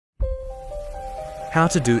How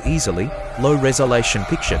to do easily low resolution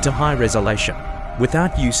picture to high resolution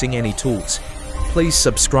without using any tools. Please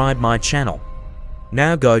subscribe my channel.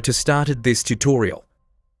 Now go to started this tutorial.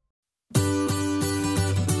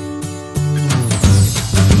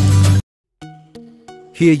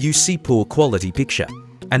 Here you see poor quality picture,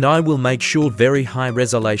 and I will make sure very high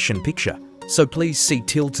resolution picture, so please see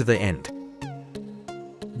till to the end.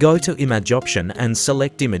 Go to image option and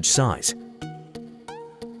select image size.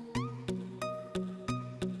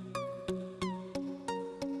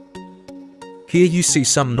 Here you see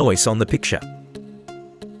some noise on the picture.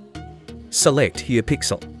 Select here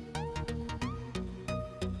pixel.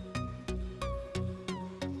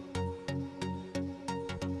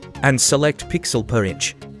 And select pixel per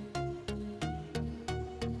inch.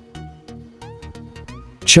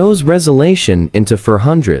 Choose resolution into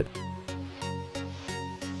 400.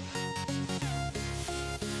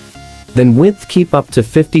 Then width keep up to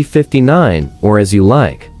 50-59 or as you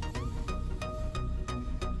like.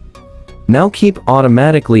 Now keep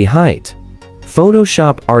automatically height.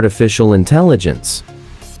 Photoshop artificial intelligence.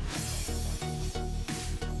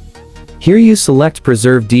 Here you select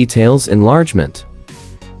preserve details enlargement.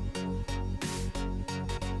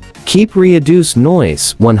 Keep reduce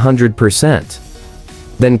noise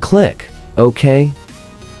 100%. Then click OK.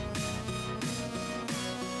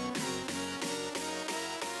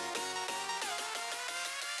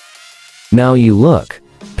 Now you look.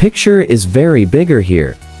 Picture is very bigger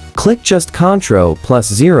here. Click just Ctrl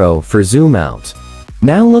plus 0 for zoom out.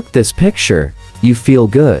 Now look this picture, you feel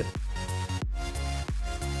good.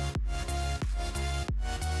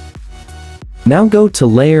 Now go to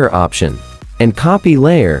layer option and copy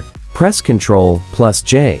layer, press Ctrl plus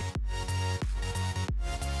J.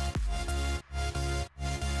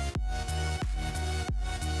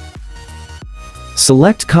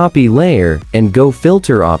 Select copy layer and go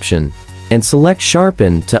filter option and select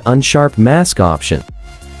sharpen to unsharp mask option.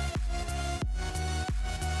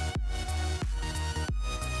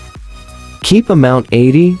 Keep amount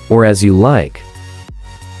 80 or as you like.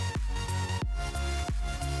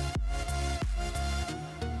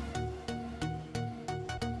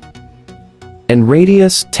 And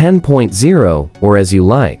radius 10.0 or as you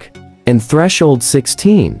like. And threshold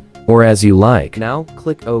 16 or as you like. Now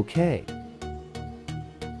click OK.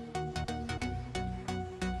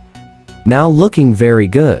 Now looking very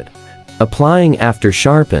good. Applying after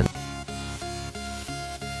sharpen.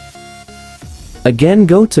 Again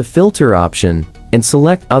go to filter option and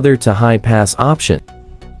select other to high pass option.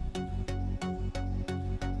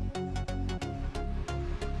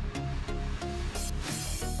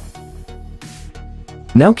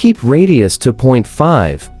 Now keep radius to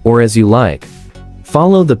 0.5 or as you like.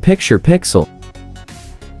 Follow the picture pixel.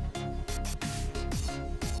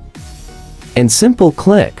 And simple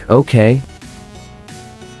click OK.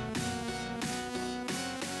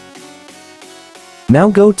 Now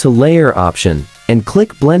go to layer option and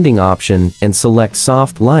click blending option and select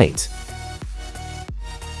soft light.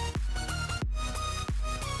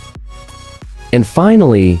 And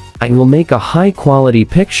finally, I will make a high quality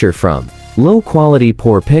picture from low quality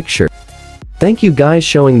poor picture. Thank you guys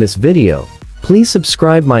showing this video. Please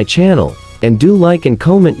subscribe my channel and do like and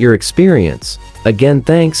comment your experience. Again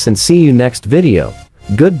thanks and see you next video.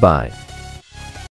 Goodbye.